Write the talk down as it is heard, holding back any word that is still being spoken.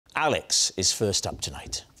Alex is first up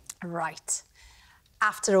tonight. Right.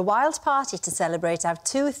 After a wild party to celebrate our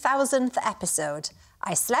 2000th episode,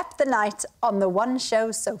 I slept the night on the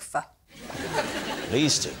one-show sofa.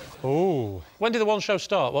 Pleased to. Oh. When did the one show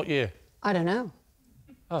start? What year? I don't know.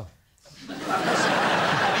 Oh. Are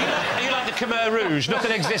you like the Khmer Rouge?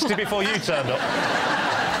 Nothing existed before you turned up.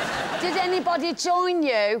 Did anybody join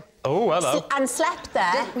you? Oh, hello. And slept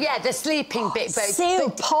there? The sleeping bit.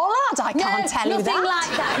 Sue Pollard, I can't tell you that. Nothing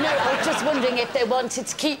like that. No, I was just wondering if they wanted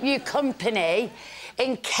to keep you company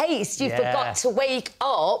in case you forgot to wake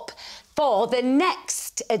up for the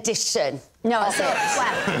next edition. No, so,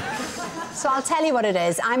 well, so I'll tell you what it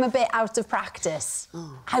is. I'm a bit out of practice.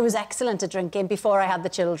 Oh. I was excellent at drinking before I had the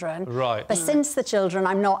children. Right. But since the children,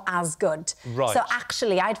 I'm not as good. Right. So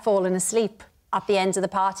actually, I'd fallen asleep at the end of the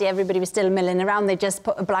party. Everybody was still milling around. They just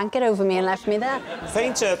put a blanket over me and left me there.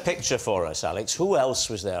 Paint a picture for us, Alex. Who else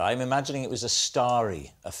was there? I'm imagining it was a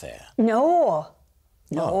starry affair. No.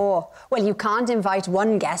 No. Oh. Well, you can't invite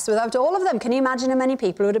one guest without all of them. Can you imagine how many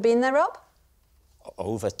people would have been there, Rob?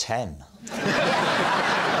 Over 10.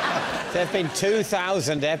 There have been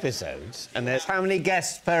 2,000 episodes, and there's how many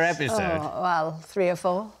guests per episode? Oh, well, 3 or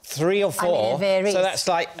 4. 3 or 4? I mean, it varies. So that's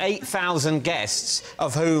like 8,000 guests,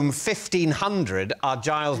 of whom 1,500 are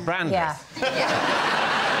Giles Brandreth. Yeah.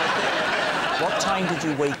 What time did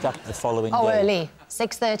you wake up the following day? Oh, early.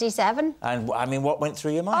 6:37. And, I mean, what went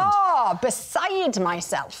through your mind? Oh, beside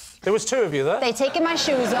myself. There was 2 of you there? They'd taken my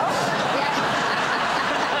shoes off.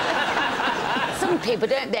 Some people,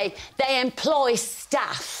 don't they? They employ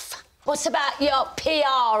staff. What about your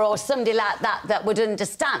PR or somebody like that that would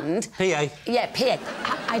understand? PA. Yeah, PA.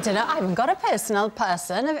 I don't know. I haven't got a personal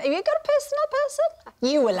person. Have you got a personal person?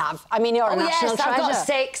 You will have. I mean, you're a national treasure. I've got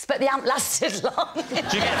 6, but they haven't lasted long. Do you get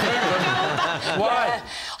through them? Why? Yeah,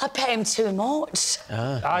 I pay them too much.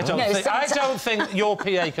 I don't think your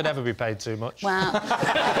PA could ever be paid too much. Well...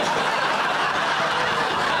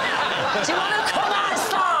 Do you want to come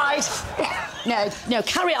outside? No,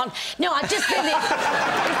 carry on. No, I just think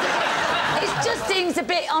it just seems a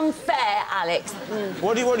bit unfair, Alex.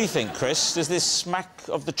 What do you think, Chris? Does this smack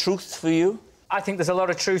of the truth for you? I think there's a lot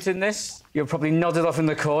of truth in this. You're probably nodded off in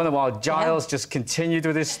the corner while Giles just continued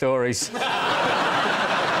with his stories. It's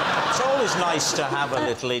always nice to have a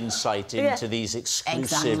little insight into these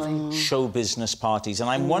exclusive show business parties, and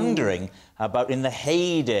I'm wondering about in the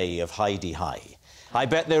heyday of Hi-de-Hi. I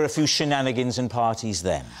bet there were a few shenanigans and parties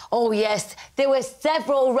then. Oh, yes. There were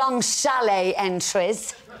several wrong chalet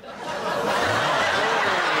entries.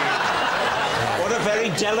 What a very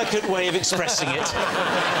delicate way of expressing it.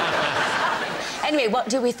 Anyway, what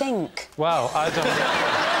do we think? Well, I don't...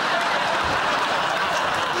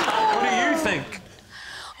 What do you think?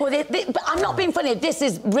 Well, but I'm not being funny. This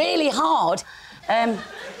is really hard.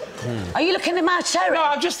 Are you looking at my cherry? No,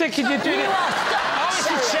 I'm just thinking you're doing it... Oh, it's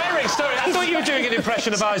a cherry, sorry. I thought you were doing an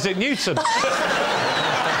impression of Isaac Newton.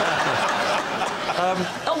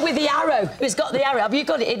 Oh, with the arrow. Who's got the arrow? Have you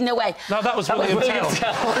got it hidden away? No, that was William Tell.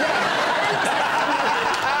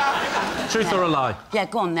 Truth or a lie? Yeah,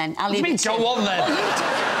 go on then. I'll leave it to you. Go on then. Oh,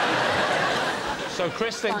 so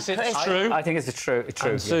Chris thinks it's true. I think it's true.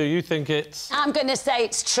 And Sue, you think it's... I'm going to say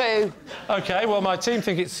it's true. OK, well, my team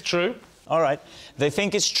think it's true. All right. They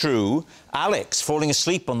think it's true. Alex falling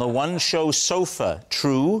asleep on the one-show sofa.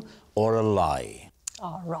 True or a lie?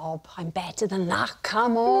 Oh, Rob, I'm better than that.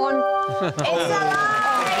 Come on. It's a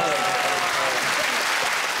lie!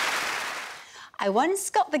 I once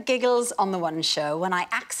got the giggles on the one show when I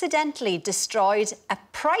accidentally destroyed a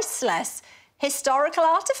priceless historical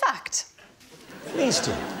artefact. Please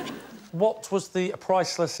do. What was the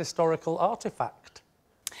priceless historical artefact?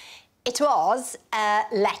 It was a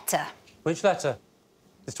letter. Which letter?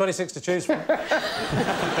 There's 26 to choose from.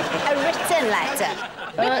 A written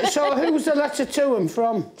letter. So who was the letter to and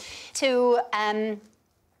from? To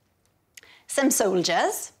some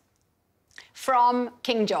soldiers from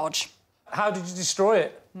King George. How did you destroy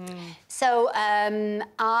it? So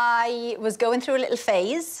I was going through a little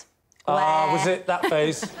phase. Was it that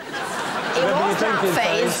phase? It was that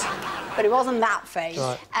phase, but it wasn't that phase.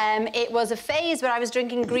 Right. It was a phase where I was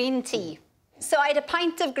drinking green tea. So I had a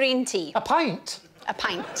pint of green tea. A pint? A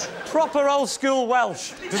pint. Proper old-school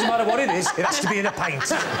Welsh. Doesn't matter what it is, it has to be in a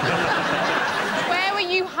pint. Where were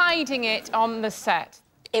you hiding it on the set?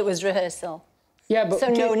 It was rehearsal. Yeah, but... So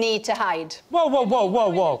no need to hide. Whoa, whoa, whoa, whoa,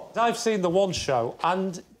 whoa. I've seen the one show,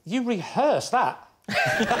 and you rehearsed that.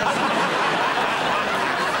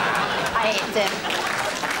 I ate it.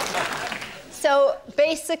 So,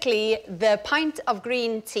 basically, the pint of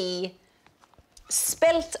green tea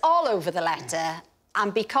spilt all over the letter,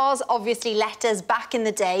 and because, obviously, letters back in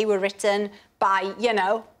the day were written by, you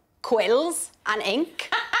know, quills and ink.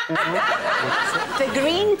 The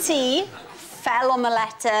green tea fell on the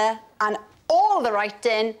letter and all the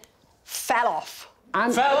writing fell off.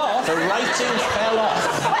 And Fell off? The writing fell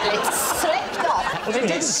off. Well, it slipped off. It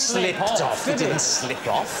didn't slip off. It didn't slip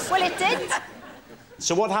off. Well, it did.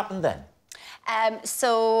 So what happened then?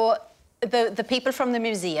 So the people from the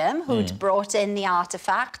museum who'd brought in the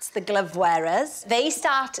artefacts, the glove wearers, they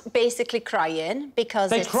start basically crying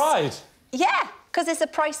because They cried? Yeah, because it's a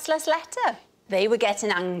priceless letter. They were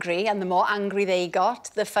getting angry, and the more angry they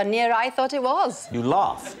got, the funnier I thought it was. You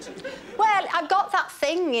laughed. Well, I've got that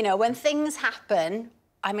thing, you know, when things happen,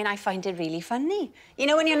 I mean, I find it really funny. You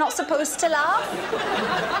know, when you're not supposed to laugh?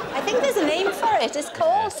 I think there's a name for it. It's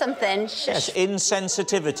called something. Yes,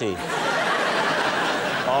 insensitivity.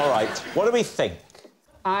 All right. What do we think?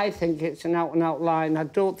 I think it's an out-and-out lie, and I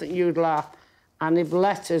don't think you'd laugh. And if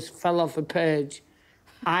letters fell off a page,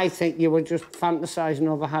 I think you were just fantasising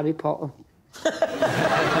over Harry Potter.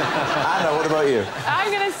 Anna, what about you?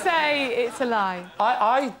 I'm going to say it's a lie.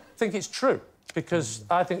 I think it's true, because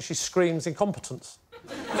I think she screams incompetence.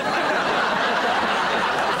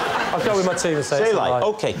 I'll go with my team and say it's a lie.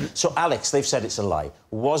 OK, so, Alex, they've said it's a lie.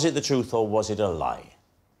 Was it the truth or was it a lie?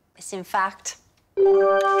 It's, in fact,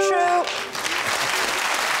 true.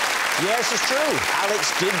 Yes, it's true.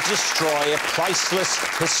 Alex did destroy a priceless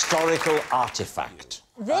historical artefact.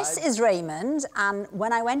 This is Raymond, and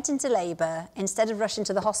when I went into labour, instead of rushing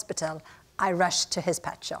to the hospital, I rushed to his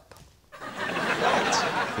pet shop.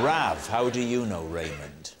 Right. Rav, how do you know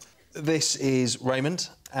Raymond? This is Raymond,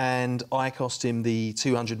 and I cost him the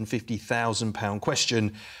 £250,000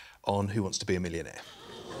 question on Who Wants to Be a Millionaire.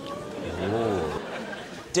 Ooh.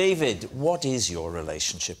 David, what is your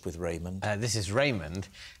relationship with Raymond? This is Raymond,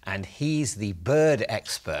 and he's the bird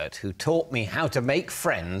expert who taught me how to make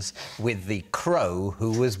friends with the crow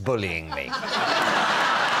who was bullying me.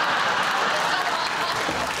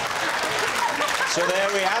 So there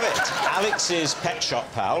we have it. Alex's pet shop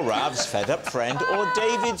pal, Rav's fed-up friend, or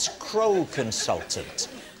David's crow consultant.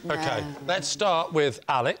 OK, let's start with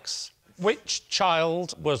Alex. Which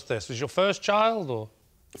child was this? Was your first child, or...?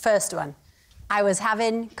 First one. I was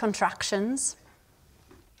having contractions,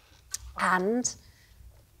 and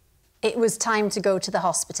it was time to go to the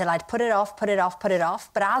hospital. I'd put it off, but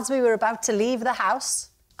as we were about to leave the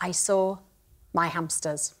house, I saw my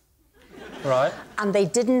hamsters. Right. And they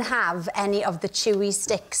didn't have any of the chewy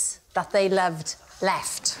sticks that they loved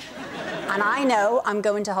left. And I know I'm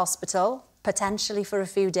going to hospital, potentially for a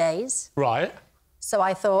few days. Right. So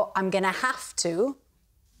I thought, I'm going to have to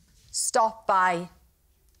stop by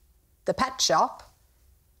the pet shop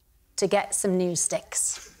to get some new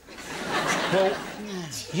sticks. Well,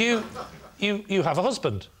 you have a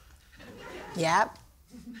husband. Yeah.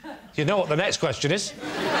 You know what the next question is.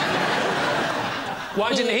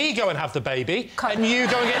 Why didn't he go and have the baby and you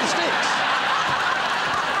go and get the sticks?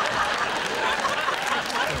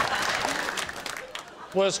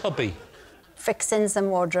 Where's hubby? Fixing some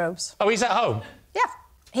wardrobes. Oh, he's at home? Yeah.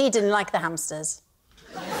 He didn't like the hamsters.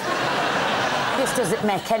 This doesn't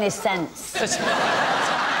make any sense.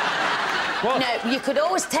 What? No, you could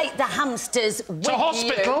always take the hamsters with to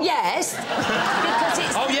hospital? you. Yes. Because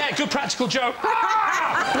it's... Oh, yeah, good practical joke.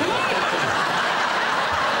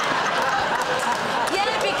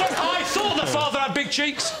 Yeah, because... I thought the father had big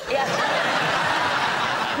cheeks. Yeah.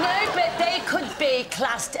 No, but they could be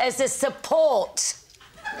classed as a support.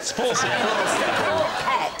 Support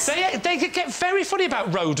pet. They could get very funny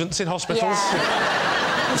about rodents in hospitals.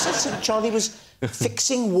 Yeah. You said Charlie was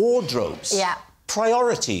fixing wardrobes. Yeah.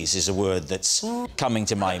 Priorities is a word that's coming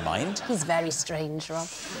to my mind. He's very strange, Rob.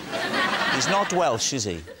 He's not Welsh, is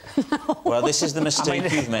he? Well, this is the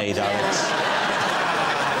mistake you've made, Alex.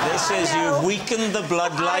 This is you've weakened the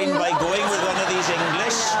bloodline by going with one of these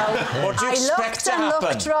English. What do you expect to happen? I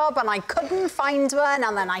looked, Rob, and I couldn't find one,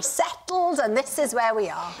 and then I settled, and this is where we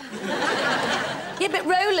are. Yeah, but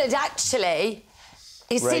Roland, actually...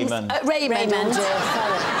 Raymond. Raymond. Oh, dear,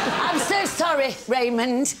 sorry. I'm so sorry,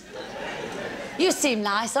 Raymond. You seem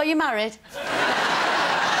nice. Are you married?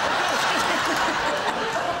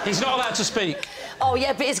 He's not allowed to speak. Oh,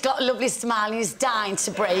 yeah, but he's got a lovely smile and he's dying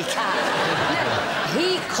to break out. No,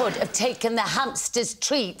 he could have taken the hamsters'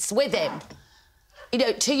 treats with him, you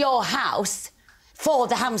know, to your house for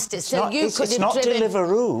the hamsters. So you could have driven... It's not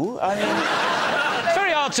Deliveroo. I mean... It's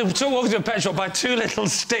very hard to walk into a pet shop, buy two little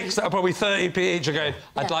sticks that are probably 30p each and go,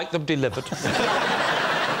 I'd like them delivered.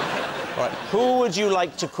 All right, who would you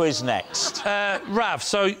like to quiz next? Rav,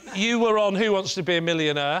 so you were on Who Wants to Be a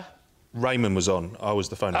Millionaire? Raymond was on. I was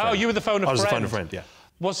the phone a friend. Oh, you were the phone a friend? I was the phone a friend, yeah.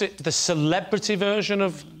 Was it the celebrity version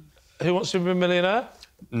of Who Wants to Be a Millionaire?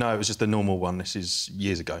 No, it was just the normal one. This is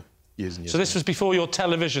years ago. Years and years So this ago. was before your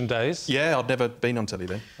television days? Yeah, I'd never been on telly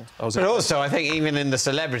then. But also, I think even in the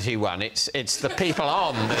celebrity one, it's the people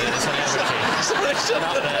on that are the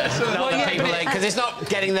celebrity, not the people... Because it's not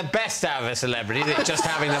getting the best out of a celebrity, it's just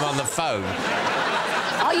having them on the phone.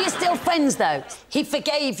 Are you still friends, though? He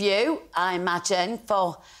forgave you, I imagine,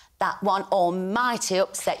 for that one almighty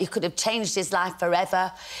upset. You could have changed his life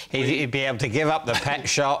forever. He'd be able to give up the pet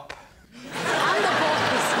shop. And the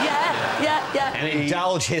boys, yeah. And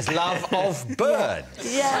indulge his love of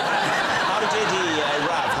birds. Yeah. How did he,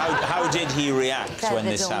 Rav, how did he react when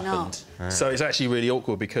this happened? So it's actually really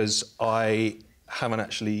awkward because I haven't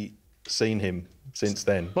actually seen him since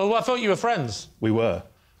then. Well, I thought you were friends. We were.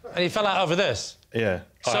 And he fell out over this? Yeah.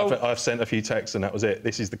 So... I've sent a few texts and that was it.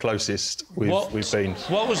 This is the closest we've been.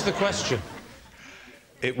 What was the question?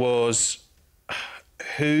 It was,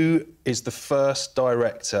 who is the first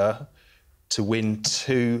director to win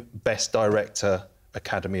 2 Best Director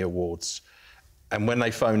Academy Awards? And when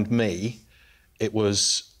they phoned me, it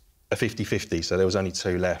was a 50-50, so there was only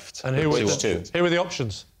 2 left. And who were the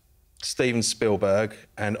options? Steven Spielberg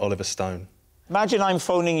and Oliver Stone. Imagine I'm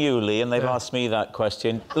phoning you, Lee, and they've asked me that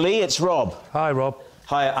question. Lee, it's Rob. Hi, Rob.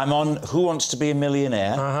 Hi, I'm on Who Wants to Be a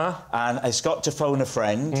Millionaire, and I got to phone a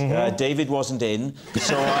friend. David wasn't in,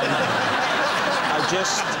 so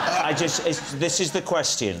this is the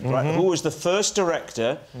question, right? Who was the first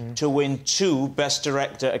director to win 2 Best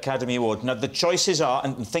Director Academy Awards? Now, the choices are,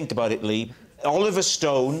 and think about it, Lee, Oliver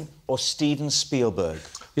Stone or Steven Spielberg.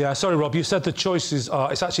 Yeah, sorry, Rob, you said the choices are...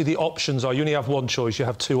 It's actually the options are. You only have 1 choice, you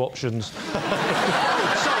have 2 options. Sorry.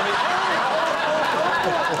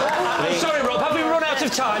 Sorry, Rob, have we run out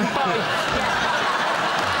of time? Bye.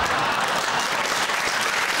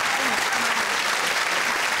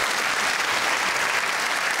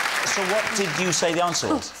 So what did you say the answer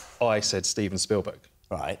was? I said Steven Spielberg.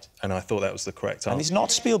 Right. And I thought that was the correct answer. And he's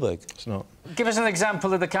not Spielberg. It's not. Give us an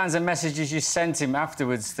example of the kinds of messages you sent him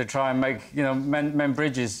afterwards to try and make, you know, mend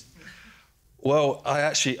bridges. Well, I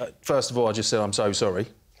actually... First of all, I just said, I'm so sorry.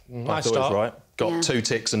 I thought it was right. Got 2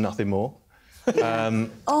 ticks and nothing more.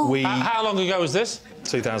 How long ago was this?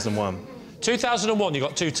 2001. 2001, you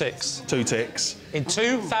got 2 ticks. 2 ticks. In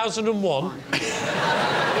 2001, you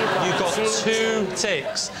got 2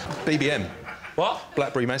 ticks. BBM. What?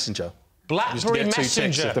 BlackBerry Messenger. BlackBerry Messenger. 2 ticks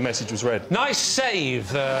Messenger. if the message was read. Nice save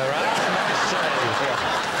there, right?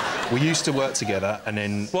 Nice save. We used to work together and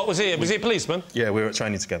then... What was he? Was he a policeman? Yeah, we were at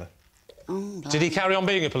training together. Did he carry on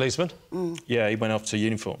being a policeman? Yeah, he went off to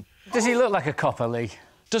uniform. Does he look like a copper, Lee?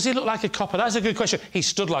 Does he look like a copper? That's a good question. He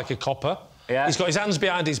stood like a copper. Yeah. He's got his hands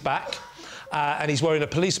behind his back and he's wearing a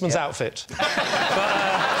policeman's outfit.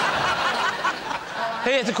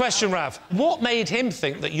 Here's the question, Rav. What made him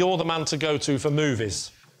think that you're the man to go to for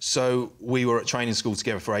movies? So we were at training school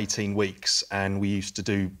together for 18 weeks and we used to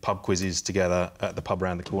do pub quizzes together at the pub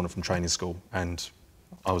around the corner from training school and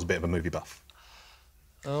I was a bit of a movie buff.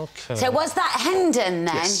 OK. So was that Hendon,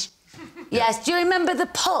 then? Yes. Yes. Do you remember the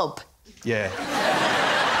pub? Yeah.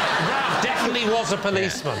 Rav definitely was a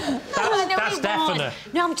policeman. That's definite.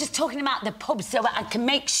 No, I'm just talking about the pub so I can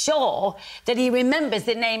make sure that he remembers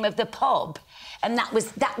the name of the pub and that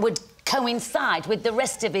would coincide with the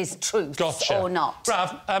rest of his truths or not.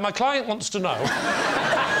 Rav, my client wants to know,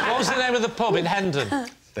 what was the name of the pub in Hendon?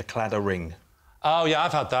 The Cladder Ring. Oh, yeah,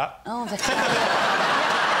 I've had that. Oh, the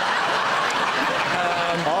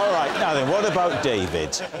All right, now then, what about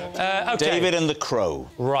David? OK. David and the Crow.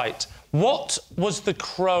 Right. What was the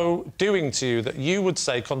Crow doing to you that you would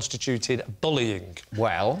say constituted bullying?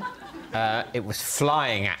 Well, it was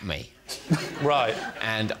flying at me. Right.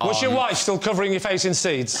 And was your wife still covering your face in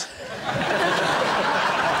seeds?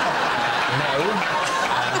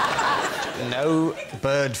 No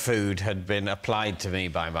bird food had been applied to me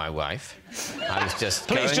by my wife. I was just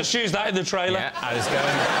Please just use that in the trailer. Yeah, I was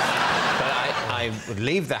going... But I would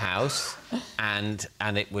leave the house and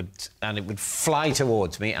it would fly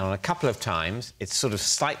towards me, and on a couple of times it sort of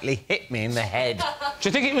slightly hit me in the head. Do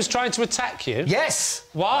you think it was trying to attack you? Yes.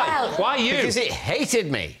 Why? Well, why you? Because it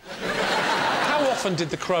hated me. How often did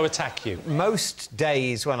the Crow attack you? Most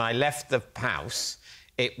days when I left the house,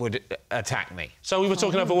 it would attack me. So we were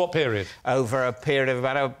talking over what period? Over a period of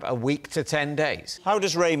about a week to 10 days. How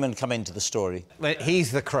does Raymond come into the story? Well,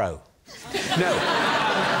 he's the Crow.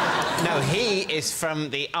 No, he is from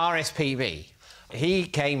the RSPB. He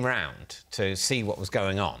came round to see what was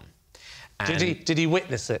going on. Did he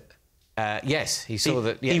witness it? Yes, he saw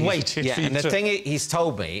that... Yeah, he waited for you and the to... thing he's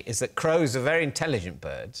told me is that crows are very intelligent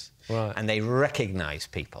birds, right, and they recognise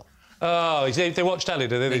people. Oh, they watch telly,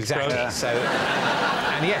 do they? These Exactly. crows? So,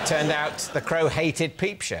 and yeah, turned out the crow hated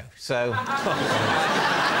Peep Show. So,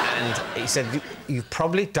 and he said, "You've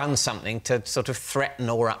probably done something to sort of threaten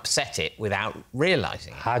or upset it without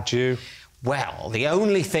realising it." Had you? Well, the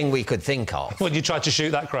only thing we could think of... When you tried to shoot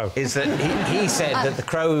that crow? ...is that he said that the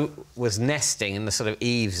crow was nesting in the sort of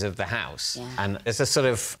eaves of the house, and there's a sort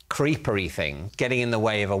of creepery thing getting in the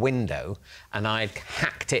way of a window, and I'd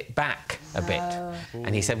hacked it back a bit.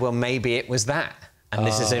 And he said, well, maybe it was that. And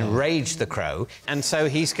this has enraged the crow, and so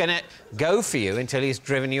he's going to go for you until he's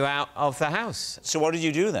driven you out of the house. So what did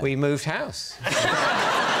you do then? We moved house.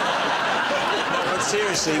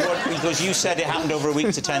 Seriously, because you said it happened over a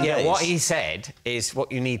week to 10 days. Yeah, what he said is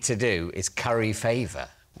what you need to do is curry favour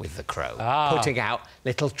with the crow, putting out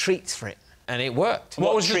little treats for it, and it worked.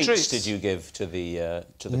 What was treats did you give to the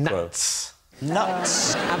crow? Nuts.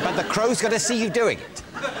 Nuts? But the crow's got to see you doing it.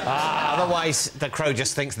 Otherwise, the crow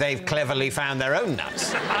just thinks they've cleverly found their own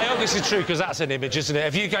nuts. I hope this is true, because that's an image, isn't it?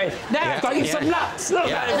 If you go, now I've got you some nuts! Look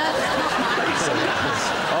some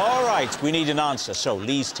nuts. All right, we need an answer. So,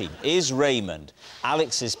 Lee's team. Is Raymond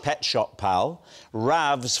Alex's pet shop pal,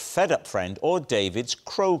 Rav's fed-up friend, or David's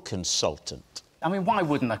crow consultant? I mean, why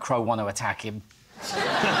wouldn't a crow want to attack him? You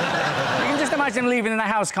can just imagine leaving in the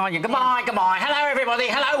house, can't you? Goodbye, goodbye. Hello, everybody.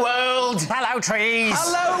 Hello, world. Hello, trees.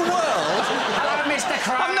 Hello, world. Hello, Mr.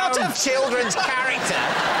 Crow. I'm not a children's character.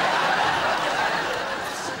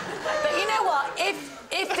 But you know what?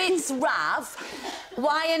 If it's Rav,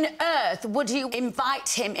 why on earth would you invite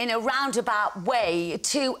him in a roundabout way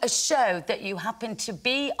to a show that you happen to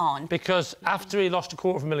be on? Because after he lost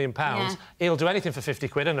 £250,000, he'll do anything for 50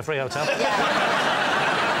 quid and a free hotel.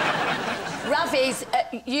 Ravi's,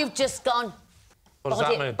 you've just gone... What does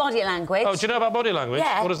that mean? Body language. Oh, do you know about body language?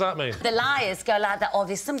 Yeah. What does that mean? The liars go like that, or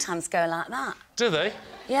they sometimes go like that. Do they?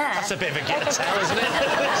 Yeah. That's a bit of a get tell, isn't it? Like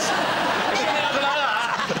that.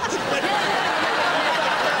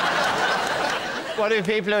 What do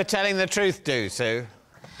people who are telling the truth do, Sue?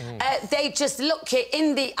 They just look it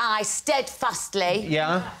in the eye steadfastly.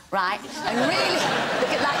 Yeah. Right? And really, look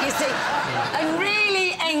at that, you see, and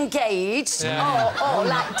really engaged, or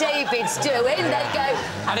like David's doing, they go...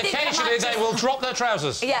 And occasionally they will drop their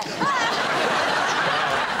trousers. Yeah.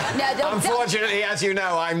 No, Unfortunately, as you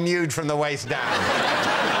know, I'm nude from the waist down.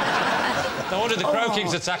 No wonder the Crow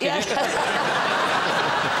King's attacking you. Oh,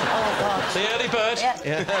 God. The early bird.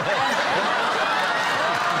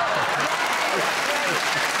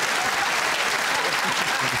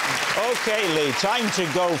 OK, Lee, time to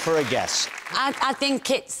go for a guess. I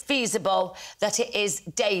think it's feasible that it is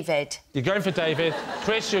David. You're going for David.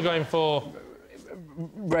 Chris, you're going for...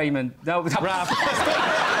 Raymond. No, Rav. No, he's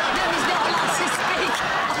not allowed to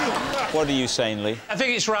speak. What are you saying, Lee? I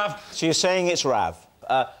think it's Rav. So you're saying it's Rav.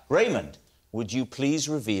 Raymond, would you please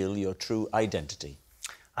reveal your true identity?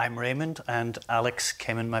 I'm Raymond, and Alex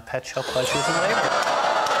came in my pet shop while she was in labour.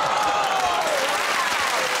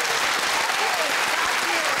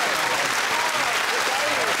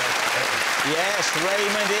 Yes,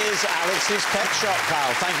 Raymond is Alex's pet shop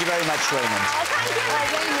pal. Thank you very much, Raymond. Oh, thank you.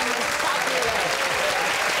 Raymond was fabulous.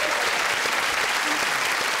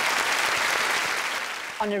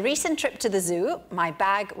 On a recent trip to the zoo, my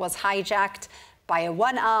bag was hijacked by a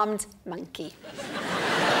one-armed monkey.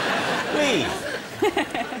 Lee.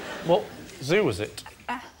 What zoo was it?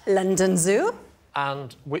 London Zoo.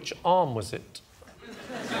 And which arm was it?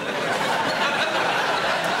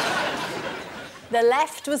 The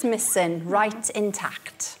left was missing, right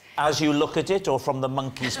intact. As you look at it, or from the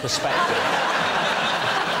monkey's perspective?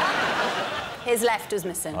 His left was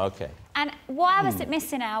missing. OK. And why was it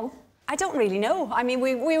missing, Al? I don't really know. I mean,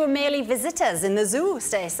 we were merely visitors in the zoo,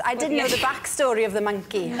 Stace. I didn't know the backstory of the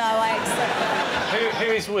monkey. No, I accept that.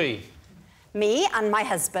 Who is we? Me and my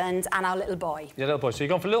husband and our little boy. Your little boy. So you've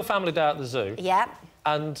gone for a little family day at the zoo? Yeah.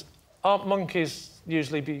 And aren't monkeys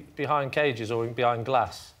usually behind cages or behind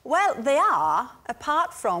glass? Well, they are,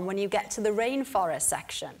 apart from when you get to the rainforest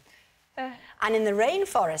section. And in the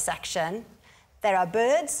rainforest section, there are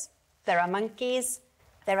birds, there are monkeys,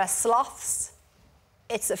 there are sloths.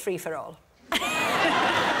 It's a free-for-all. Did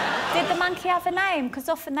the monkey have a name? Because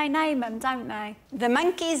often they name them, don't they? The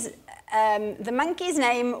monkey's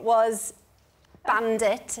name was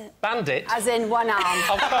Bandit. Bandit? As in one arm.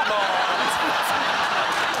 Oh, come on!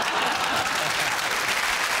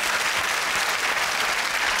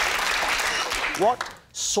 What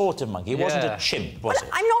sort of monkey? It wasn't a chimp, was it?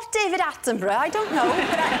 I'm not David Attenborough, I don't know.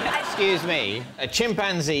 Excuse me, a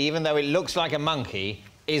chimpanzee, even though it looks like a monkey,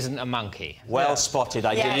 isn't a monkey. Well spotted.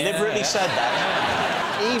 I deliberately said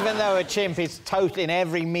that. Even though a chimp is totally, in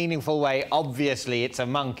every meaningful way, obviously it's a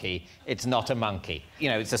monkey, it's not a monkey. You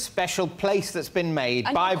know, it's a special place that's been made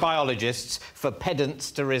by biologists for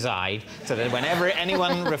pedants to reside, so that whenever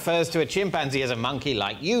anyone refers to a chimpanzee as a monkey,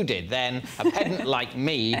 like you did, then a pedant like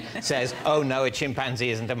me says, oh, no, a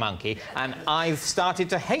chimpanzee isn't a monkey, and I've started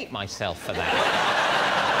to hate myself for that.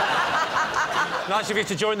 Nice of you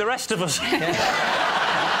to join the rest of us.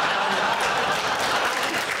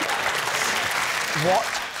 What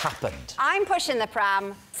happened? I'm pushing the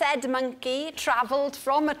pram. Said monkey travelled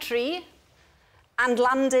from a tree and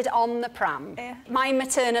landed on the pram. Yeah. My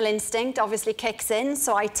maternal instinct obviously kicks in,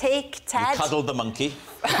 so I take Ted... You cuddled the monkey.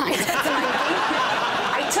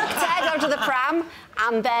 I took Ted out of the pram,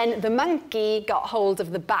 and then the monkey got hold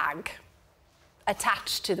of the bag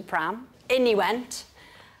attached to the pram. In he went,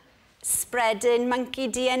 spreading monkey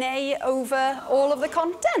DNA over all of the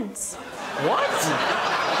contents. What?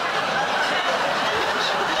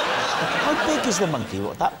 How big is the monkey?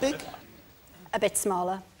 What, that big? A bit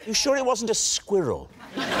smaller. You sure it wasn't a squirrel?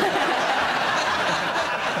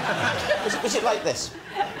 was it like this?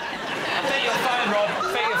 I think you'll find, Rob.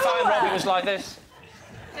 I think you'll find, Rob, it was like this.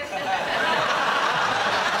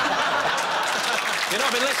 You've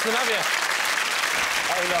not been listening, have you?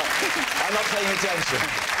 Oh, no. I'm not paying attention.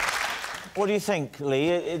 What do you think,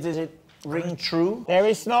 Lee? Does it ring true? There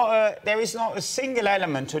is not a single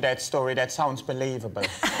element to that story that sounds believable.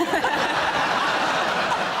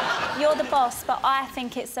 You're the boss, but I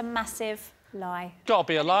think it's a massive lie. Gotta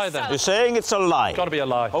be a lie, then. You're saying it's a lie? Gotta be a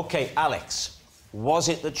lie. OK, Alex, was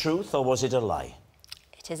it the truth or was it a lie?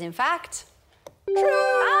 It is, in fact, true.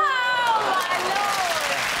 Oh, my Lord!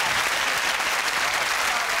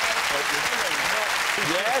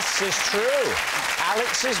 Yes, it's true.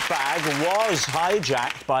 Alex's bag was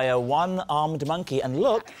hijacked by a one-armed monkey. And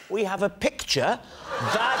look, we have a picture.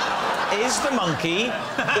 That is the monkey in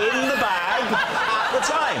the bag at the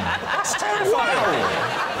time. That's terrifying.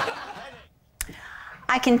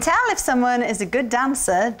 I can tell if someone is a good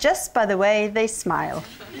dancer just by the way they smile.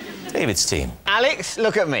 David's team. Alex,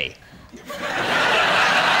 look at me.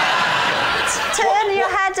 Turn your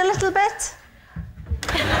head a little bit.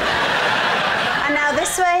 And now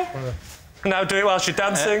this way. Now do it whilst you're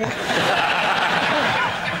dancing.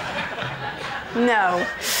 No.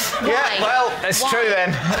 Yeah, well, it's true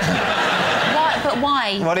then. Why? But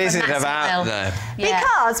why? What is From it that about, smile? though? Yeah.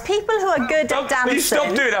 Because people who are good at dancing... Will you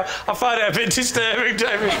stop doing that? I find it a bit disturbing,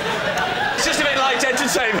 David. It's just a bit light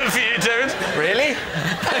entertainment for you, David. Really?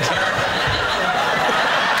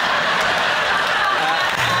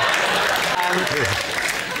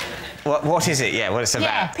 What is it? Yeah, what it's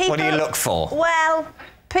about? People, what do you look for? Well,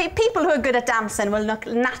 people who are good at dancing will look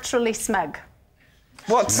naturally smug.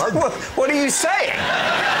 What are you saying?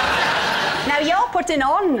 Now, you're putting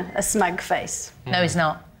on a smug face. No, he's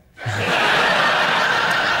not.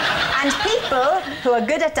 And people who are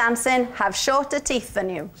good at dancing have shorter teeth than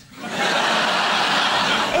you.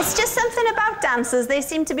 It's just something about dancers. They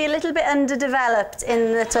seem to be a little bit underdeveloped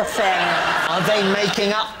in the tough area. Are they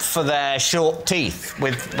making up for their short teeth by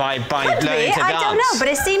learning to dance? I don't know, but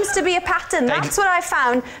it seems to be a pattern. That's what I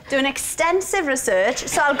found doing extensive research.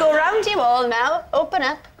 So I'll go round you all now. Open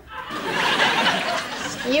up.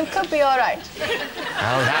 You could be all right.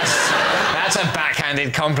 Oh, that's a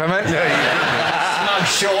backhanded compliment. Smug,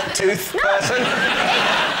 short-toothed person.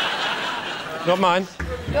 Not mine.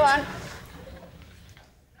 Go on.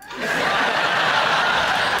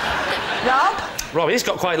 Rob? Rob, he's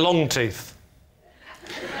got quite long teeth.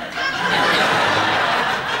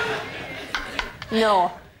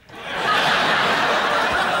 No.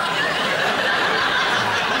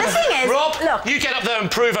 The thing is... Rob, look. you get up there and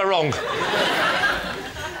prove her wrong.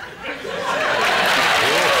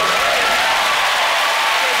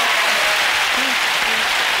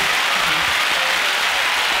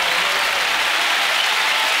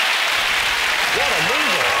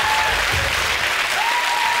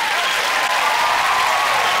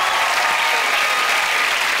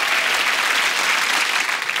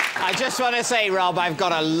 I just want to say, Rob, I've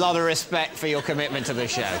got a lot of respect for your commitment to the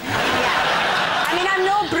show. Yeah. I mean, I'm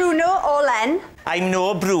no Bruno or Len. I'm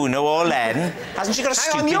no Bruno or Len. Hasn't she got a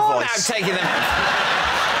stupid voice? Hang on, you're now taking them...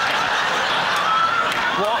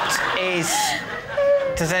 What is...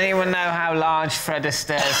 Does anyone know how large Fred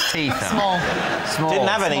Astaire's teeth are? Small. Didn't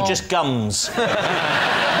have any, just gums. He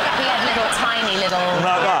had little, tiny little...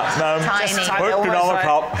 Like that, no. Tiny. Just putting on the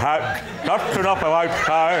top hat, nothing up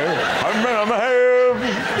outside, I'm home.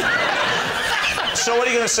 So what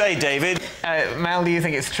are you going to say, David? Mel, do you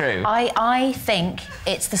think it's true? I think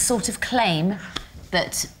it's the sort of claim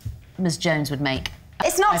that Ms. Jones would make.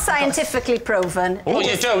 It's not scientifically proven. What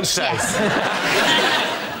you don't say. Yes.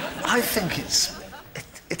 I think it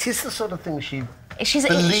is the sort of thing she. She's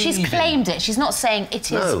claimed it. She's not saying it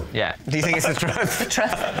is. No. Yeah. Do you think it's the truth? The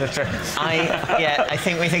truth. The truth. I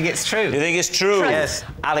think we think it's true. You think it's true? Truth. Yes.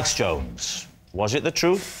 Alex Jones, was it the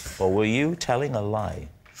truth, or were you telling a lie?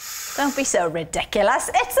 Don't be so ridiculous.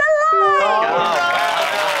 It's a lie!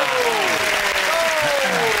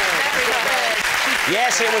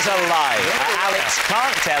 Yes, it was a lie. Alex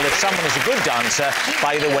can't tell if someone is a good dancer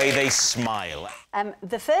by the way they smile.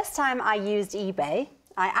 The first time I used eBay,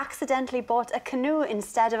 I accidentally bought a canoe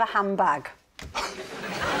instead of a handbag.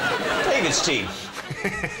 David's team.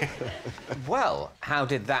 Well, how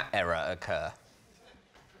did that error occur?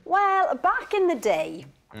 Well, back in the day,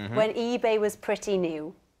 when eBay was pretty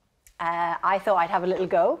new, I thought I'd have a little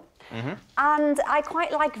go. And I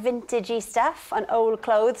quite like vintagey stuff and old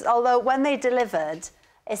clothes, although when they delivered,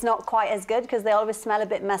 it's not quite as good because they always smell a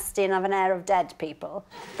bit musty and have an air of dead people.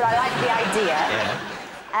 But I like the idea. Yeah.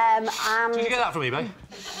 Did you get that from eBay?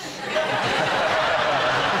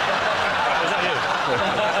 Was that you?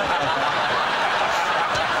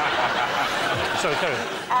 Sorry, carry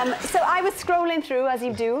on. So I was scrolling through, as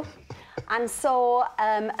you do, and saw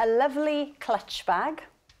a lovely clutch bag.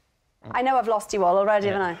 I know I've lost you all already,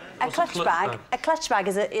 haven't I? A clutch bag. A clutch bag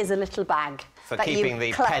is a little bag for that keeping you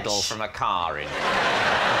the clutch. pedal from a car in.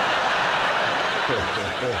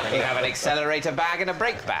 You have an accelerator bag and a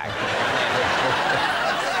brake bag.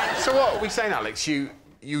 So what are we saying, Alex? You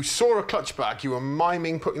saw a clutch bag, you were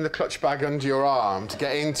miming putting the clutch bag under your arm to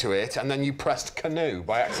get into it, and then you pressed canoe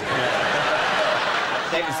by accident.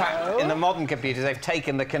 In fact, in the modern computers, they've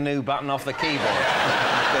taken the canoe button off the keyboard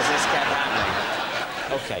because this kept happening.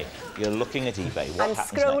 OK, you're looking at eBay. What I'm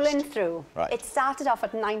happens scrolling next? through. Right. It started off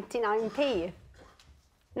at 99p.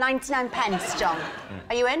 99 pence, John.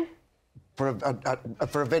 Are you in? For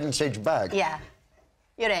a vintage bag? Yeah.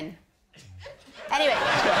 You're in. Anyway.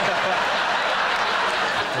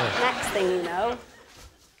 Next thing you know,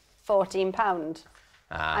 £14.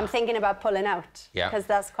 I'm thinking about pulling out. Yeah. Because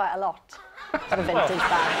that's quite a lot for a vintage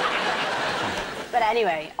bag. But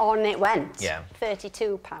anyway, on it went. Yeah.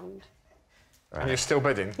 £32. Right. And you're still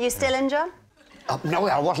bidding? You still in, John? No,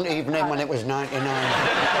 I wasn't even in when it was 99. You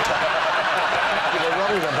were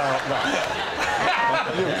wrong about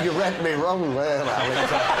that. You read me wrong there,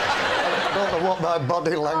 Alex. I don't know what my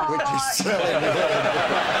body language is telling me.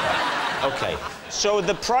 OK, so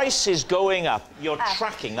the price is going up. You're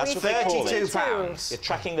tracking, that's what they call it. £32. You're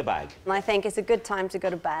tracking the bag. And I think it's a good time to go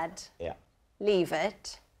to bed. Yeah. Leave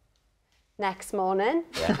it. Next morning.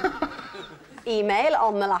 Yeah. Email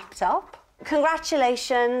on the laptop.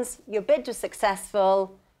 Congratulations, your bid was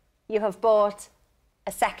successful. You have bought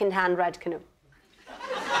a second-hand red canoe.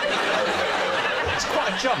 It's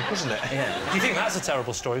quite a jump, isn't it? Yeah. Do you think that's a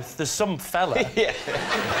terrible story? There's some fella whose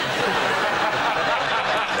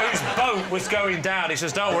boat was going down. He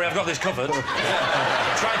says, don't worry, I've got this covered.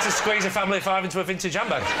 Tried to squeeze a family of 5 into a vintage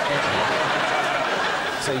handbag.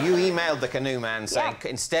 So you emailed the canoe man saying,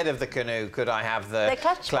 instead of the canoe, could I have the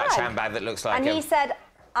clutch handbag that looks like And he said,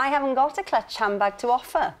 I haven't got a clutch handbag to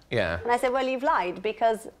offer. Yeah. And I said, well, you've lied,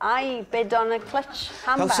 because I bid on a clutch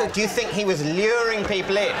handbag. Oh, so do you think he was luring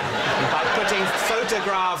people in by putting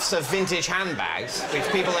photographs of vintage handbags, which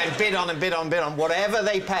people then bid on and bid on, bid on, whatever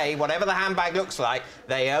they pay, whatever the handbag looks like,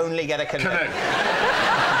 they only get a canoe?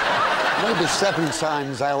 Maybe 7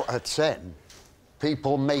 times out of 10,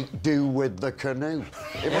 people make do with the canoe.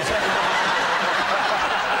 It must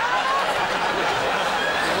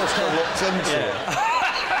have looked into it.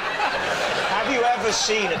 Have you ever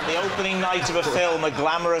seen at the opening night of a film a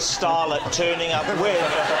glamorous starlet turning up with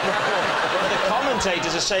what the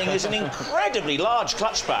commentators are saying is an incredibly large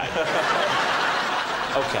clutch bag?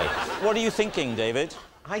 OK, what are you thinking, David?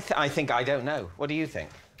 I think I don't know. What do you think?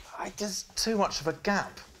 There's too much of a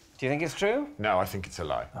gap. Do you think it's true? No, I think it's a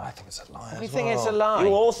lie. I think it's a lie. We think it's a lie.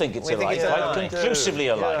 You all think it's a lie. It's a lie. Conclusively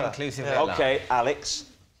a lie. Conclusively a lie. OK, Alex,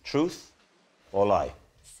 truth or lie?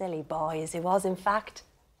 Silly boys, it was, in fact,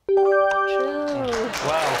 true. Well done,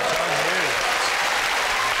 you.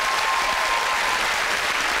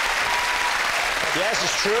 Yes,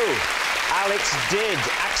 it's true. Alex did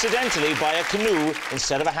accidentally buy a canoe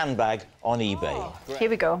instead of a handbag on eBay. Here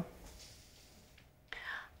we go.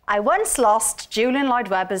 I once lost Julian Lloyd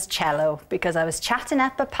Webber's cello because I was chatting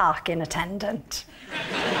up a parking attendant.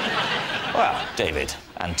 Well, David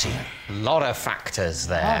and team. A lot of factors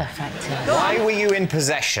there. A lot of factors. Why were you in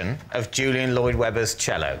possession of Julian Lloyd Webber's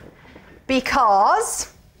cello?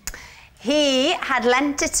 Because he had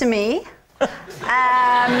lent it to me. Why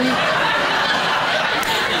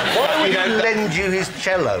would he lend you his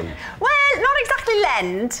cello? Well, not exactly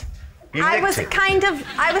lend. I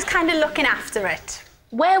was kind of looking after it.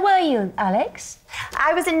 Where were you, Alex?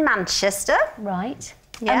 I was in Manchester. Right.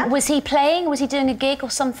 Yeah. Was he playing? Was he doing a gig or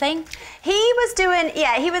something? He was doing,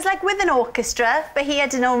 yeah, he was like with an orchestra, but he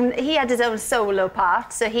had his own solo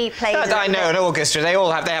part, so he played. I know an orchestra. They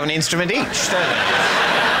have an instrument each, don't they?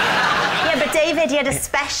 Yeah, but David, he had a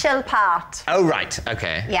special part. Oh right,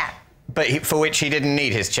 okay. Yeah. But for which he didn't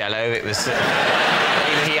need his cello. It was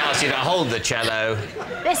he asked you to hold the cello.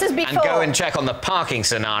 This was before. And go and check on the parking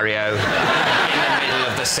scenario in the middle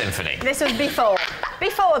of the symphony. This was before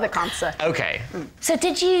the concert. Okay. So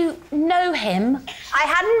did you know him? I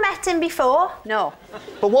hadn't met him before. No.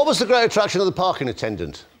 But what was the great attraction of the parking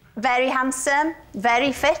attendant? Very handsome,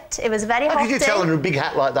 very fit. It was very hot. How did you tell under a big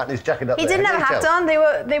hat like that and his jacket up He there? didn't have a hat on. They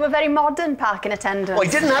were very modern parking attendants. Oh, he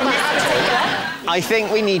didn't have a hat on? I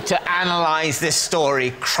think we need to analyse this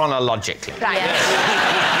story chronologically. Right.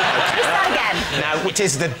 Let's start again. Now, it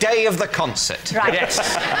is the day of the concert. Right.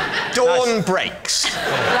 Yes. Dawn breaks.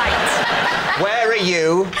 Right. Where are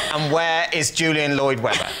you and where is Julian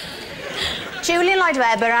Lloyd-Webber? Julian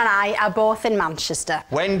Lloyd-Webber and I are both in Manchester.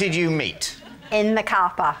 When did you meet? In the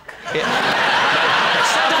car park. Yeah.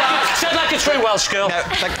 Said like a true Welsh girl. No,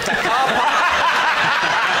 the car park.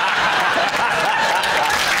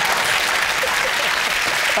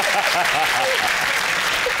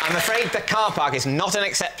 I'm afraid the car park is not an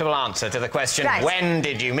acceptable answer to the question, right. When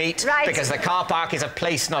did you meet? Right. Because the car park is a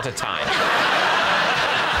place, not a time.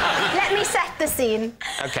 Let me set the scene.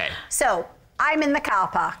 OK. So, I'm in the car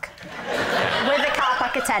park with the car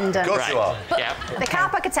park attendant. Of course you are. Yeah. The car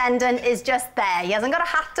park attendant is just there. He hasn't got a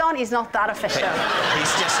hat on. He's not that official.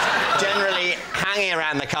 He's just generally hanging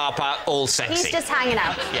around the car park, all sexy. He's just hanging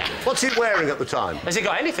out. Yeah. What's he wearing at the time? Has he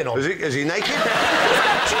got anything on? Is he naked? He's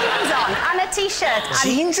got jeans on and a T-shirt.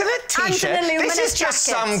 Jeans and a T-shirt? This is just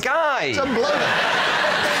some guy. Some bloke.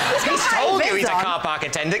 He's told you he's a car park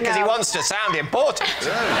attendant because he wants to sound important.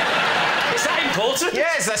 Is that important?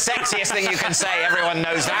 Yeah, it's the sexiest thing you can say. Everyone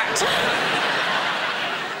knows that.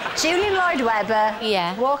 Julian Lloyd-Webber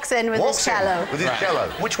walks in with his cello. With his cello.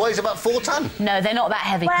 Which weighs about 4 ton. No, they're not that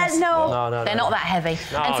heavy. Well, Chris. no. They're not that heavy.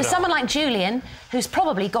 And for someone like Julian, who's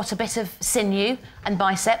probably got a bit of sinew and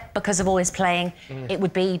bicep because of all his playing, it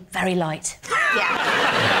would be very light.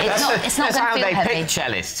 Yeah. It's not That's going how to feel they heavy. pick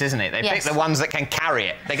cellists, isn't it? They Yes. pick the ones that can carry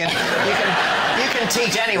it. You can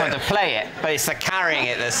teach anyone to play it, but it's the carrying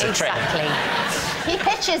it that's the trick. Exactly. He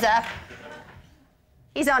pitches up.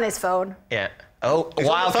 He's on his phone. Yeah. Oh,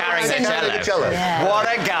 while carrying the cello. Yeah. What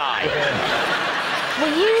a guy.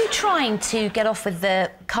 Were you trying to get off with the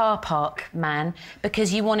car park man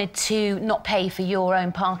because you wanted to not pay for your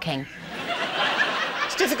own parking?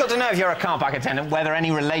 It's difficult to know if you're a car park attendant whether any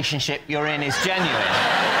relationship you're in is genuine.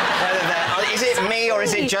 Is it me or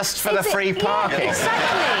is it just for the free parking?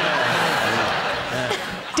 Exactly.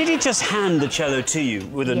 Did he just hand the cello to you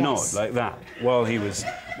with a nod like that while he was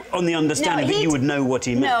on the understanding that you would know what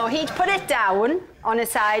he meant? No, he'd put it down on his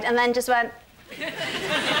side and then just went...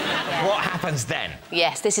 What happens then?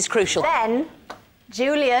 Yes, this is crucial. Then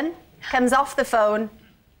Julian comes off the phone,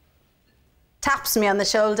 taps me on the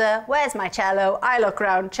shoulder. Where's my cello? I look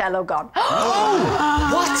round, cello gone.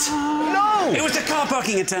 What? No! It was the car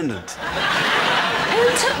parking attendant. Who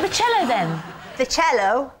took the cello then? The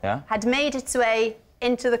cello had made its way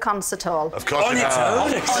into the concert hall. Of course On its own?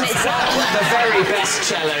 On its own. The very best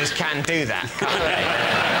cellos can do that, can't they?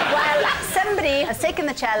 Well, somebody has taken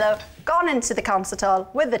the cello, gone into the concert hall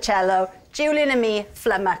with the cello, Julian and me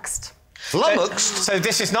flummoxed. Flummoxed? So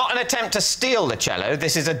this is not an attempt to steal the cello,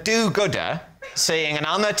 this is a do-gooder seeing an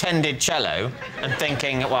unattended cello and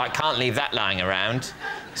thinking, well, I can't leave that lying around.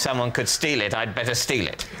 Someone could steal it, I'd better steal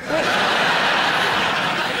it.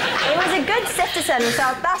 It was a good citizen who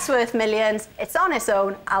thought, that's worth millions, it's on its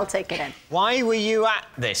own, I'll take it in. Why were you at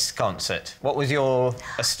this concert? What was your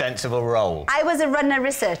ostensible role? I was a runner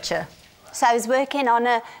researcher. So I was working on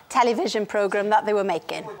a television programme that they were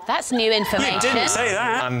making. That's new information. You didn't say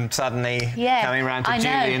that. I'm suddenly Yeah, coming round to I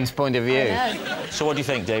know. Julian's point of view. I know. So what do you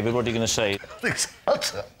think, David? What are you going to say? It's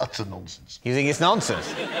utter nonsense. You think it's nonsense?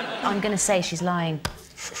 I'm going to say she's lying.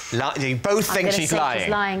 You both I'm think gonna she's say lying? She's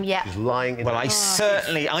lying, yeah. She's lying in Well, I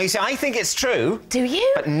certainly... I think it's true. Do you?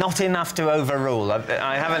 But not enough to overrule.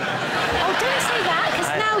 I haven't... Oh, don't say that,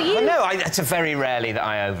 because now you... Well, no, it's very rarely that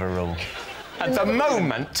I overrule. At the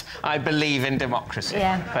moment, I believe in democracy.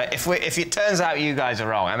 Yeah. But if it turns out you guys are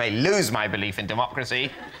wrong, I may lose my belief in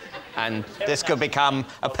democracy, and this could become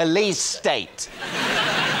a police state.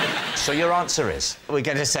 So your answer is? We're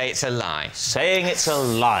going to say it's a lie. Saying it's a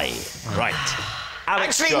lie. Right.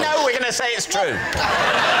 Alex Actually, Jones. no, we're going to say it's true.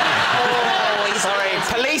 Sorry,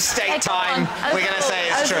 police state time. We're going to say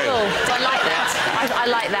it's true. I like that. I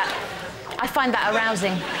like that. I find that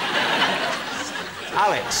arousing.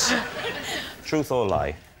 Alex, truth or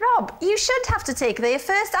lie? Rob, you should have to take the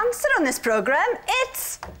first answer on this programme.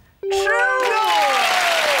 It's true!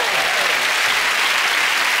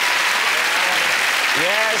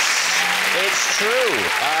 Yes, it's true.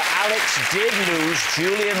 Alex did lose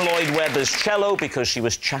Julian Lloyd-Webber's cello because she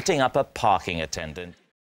was chatting up a parking attendant.